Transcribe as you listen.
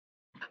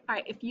All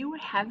right, if you were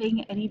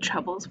having any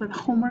troubles with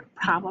homework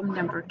problem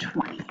number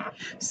 20,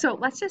 so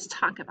let's just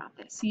talk about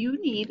this. You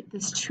need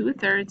this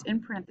 2/3 in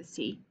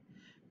parentheses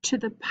to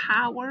the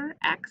power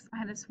x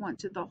minus 1.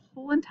 So the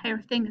whole entire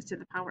thing is to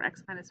the power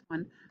x minus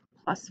 1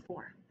 plus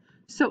 4.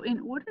 So in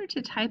order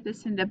to type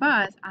this into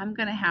Buzz, I'm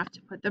going to have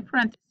to put the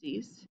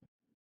parentheses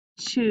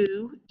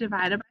 2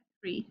 divided by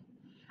 3.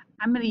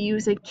 I'm going to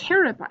use a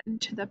caret button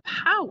to the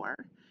power.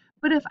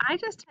 But if I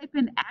just type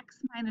in x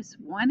minus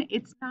 1,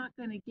 it's not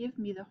going to give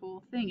me the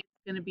whole thing.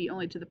 It's going to be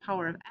only to the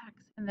power of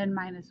x and then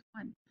minus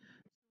 1.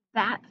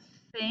 That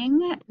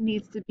thing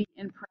needs to be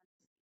in parentheses.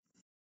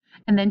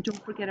 And then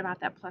don't forget about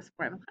that plus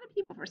 4. A lot of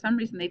people, for some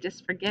reason, they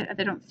just forget or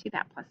they don't see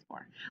that plus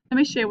 4. Let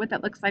me show you what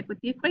that looks like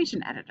with the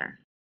equation editor.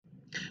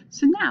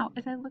 So now,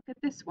 as I look at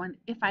this one,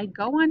 if I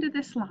go onto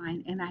this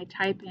line and I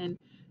type in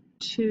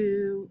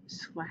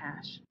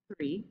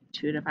 2/3,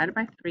 2 divided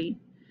by 3,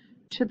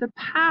 to the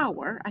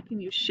power, I can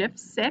use shift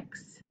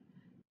 6,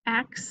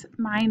 x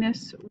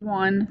minus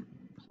 1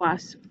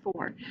 plus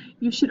 4.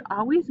 You should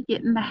always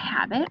get in the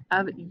habit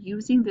of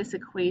using this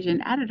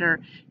equation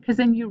editor because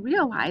then you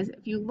realize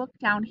if you look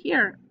down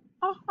here,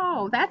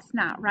 oh, that's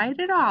not right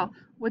at all.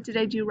 What did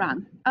I do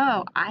wrong?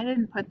 Oh, I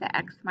didn't put the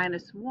x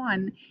minus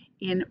 1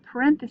 in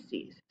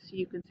parentheses. So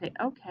you can say,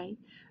 okay,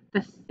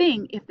 the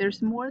thing, if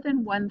there's more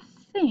than one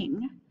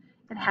thing,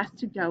 it has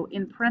to go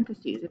in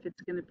parentheses if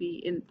it's going to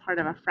be in part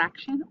of a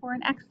fraction or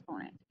an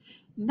exponent.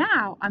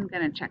 Now I'm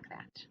going to check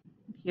that.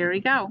 Here we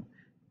go.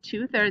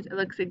 2/3, it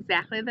looks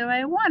exactly the way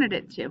I wanted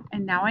it to.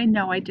 And now I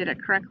know I did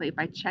it correctly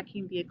by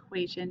checking the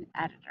equation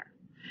editor.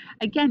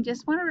 Again,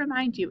 just want to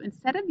remind you,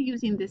 instead of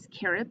using this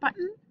caret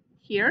button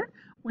here,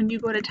 when you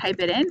go to type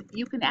it in,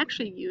 you can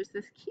actually use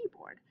this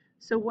keyboard.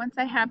 So once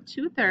I have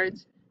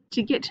 2/3,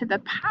 to get to the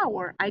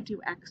power, I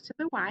do x to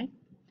the y,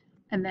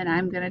 and then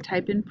I'm going to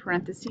type in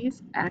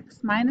parentheses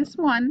x minus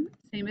 1,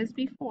 same as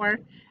before,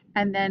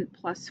 and then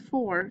plus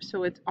 4,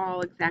 so it's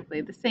all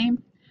exactly the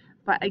same.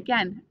 But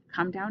again,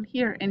 come down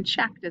here and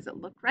check, does it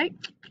look right?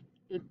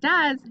 It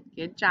does.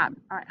 Good job.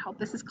 All right, hope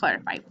this is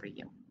clarified for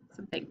you.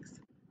 Some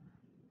things.